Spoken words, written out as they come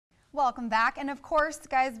welcome back. And of course,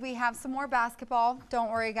 guys, we have some more basketball. Don't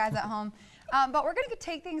worry, guys at home. But we're going to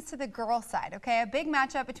take things to the girls' side, okay? A big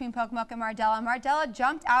matchup between Pocomoke and Mardella. Mardella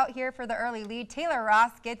jumped out here for the early lead. Taylor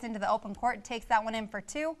Ross gets into the open court, takes that one in for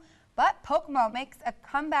 2. But Pocomoke makes a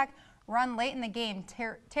comeback run late in the game.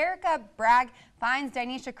 Terica Bragg finds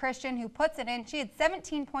Dinesha Christian, who puts it in. She had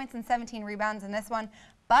 17 points and 17 rebounds in this one.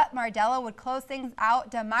 But Mardella would close things out.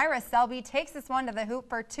 Demira Selby takes this one to the hoop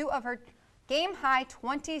for 2 of her game-high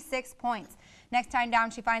 26 points. Next time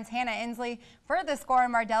down, she finds Hannah Inslee for the score,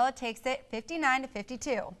 and Mardella takes it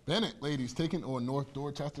 59-52. Bennett ladies taking on North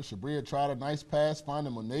Dorchester. Shabria tried a nice pass,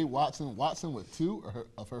 finding Monet Watson. Watson with 2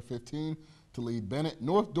 of her 15 to lead Bennett.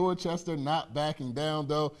 North Dorchester not backing down,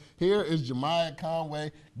 though. Here is Jemiah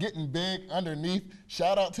Conway getting big underneath.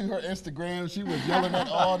 Shout out to her Instagram. She was yelling at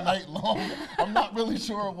all night long. I'm not really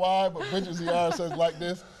sure why, but Bridget Ziara says like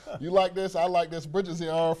this. You like this, I like this. Bridget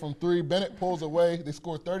Ziara from 3. Bennett pulls away. They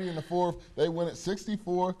score 30 in the 4th. They win it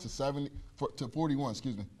 64-41,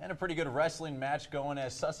 excuse me. And a pretty good wrestling match going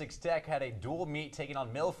as Sussex Tech had a dual meet taking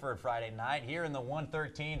on Milford Friday night. Here in the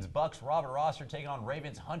 113s, Bucks Robert Roster taking on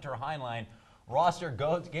Ravens Hunter Heinlein. Roster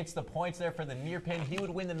gets the points there for the near pin. He would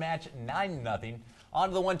win the match 9-0. On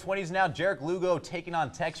to the 120s now. Jarek Lugo taking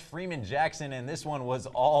on Tech's Freeman Jackson, and this one was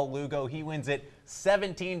all Lugo. He wins it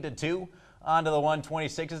 17-2. On to the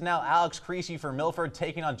 126s now. Alex Creasy for Milford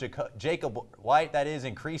taking on Jacob White. That is,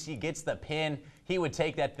 and Creasy gets the pin. He would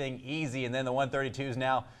take that thing easy. And then the 132s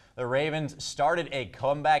now. The Ravens started a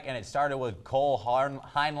comeback, and it started with Cole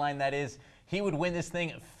Heinlein. That is, he would win this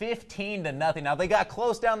thing 15-0. Now, they got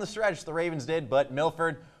close down the stretch, the Ravens did, but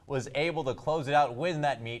Milford was able to close it out, win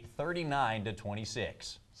that meet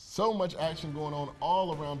 39-26. So much action going on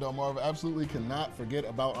all around Delmarva. Absolutely cannot forget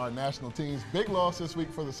about our national teams. Big loss this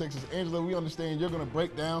week for the Sixers. Angela, we understand you're going to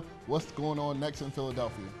break down what's going on next in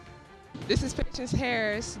Philadelphia. This is Patience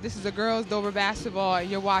Harris. This is a girls Dover basketball, and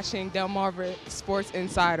you're watching Delmarva Sports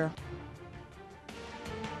Insider.